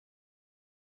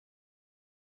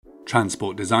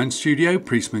Transport design studio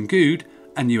PriestmanGoode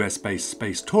and US-based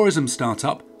space tourism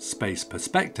startup Space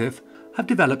Perspective have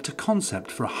developed a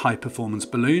concept for a high-performance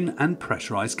balloon and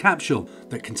pressurised capsule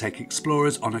that can take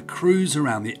explorers on a cruise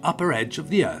around the upper edge of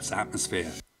the Earth's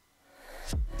atmosphere.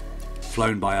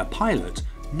 Flown by a pilot,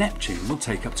 Neptune will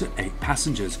take up to 8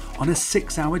 passengers on a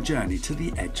 6-hour journey to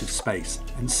the edge of space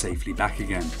and safely back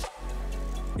again.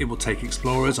 It will take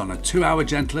explorers on a 2-hour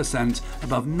gentle ascent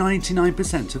above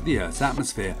 99% of the Earth's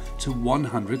atmosphere to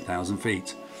 100,000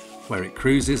 feet, where it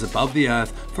cruises above the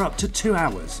Earth for up to 2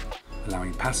 hours,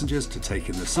 allowing passengers to take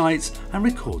in the sights and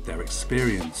record their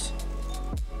experience.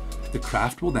 The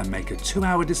craft will then make a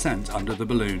 2-hour descent under the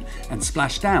balloon and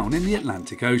splash down in the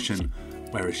Atlantic Ocean,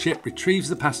 where a ship retrieves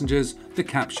the passengers, the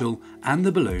capsule and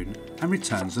the balloon and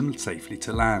returns them safely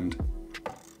to land.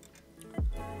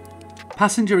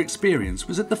 Passenger experience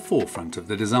was at the forefront of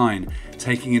the design,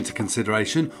 taking into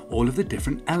consideration all of the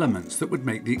different elements that would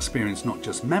make the experience not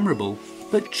just memorable,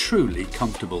 but truly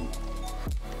comfortable.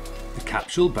 The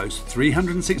capsule boasts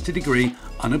 360-degree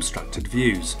unobstructed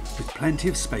views, with plenty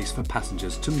of space for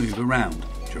passengers to move around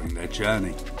during their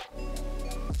journey.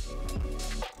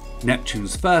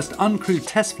 Neptune's first uncrewed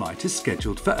test flight is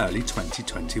scheduled for early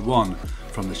 2021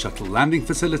 from the shuttle landing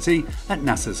facility at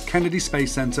NASA's Kennedy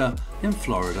Space Center in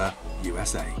Florida,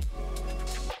 USA.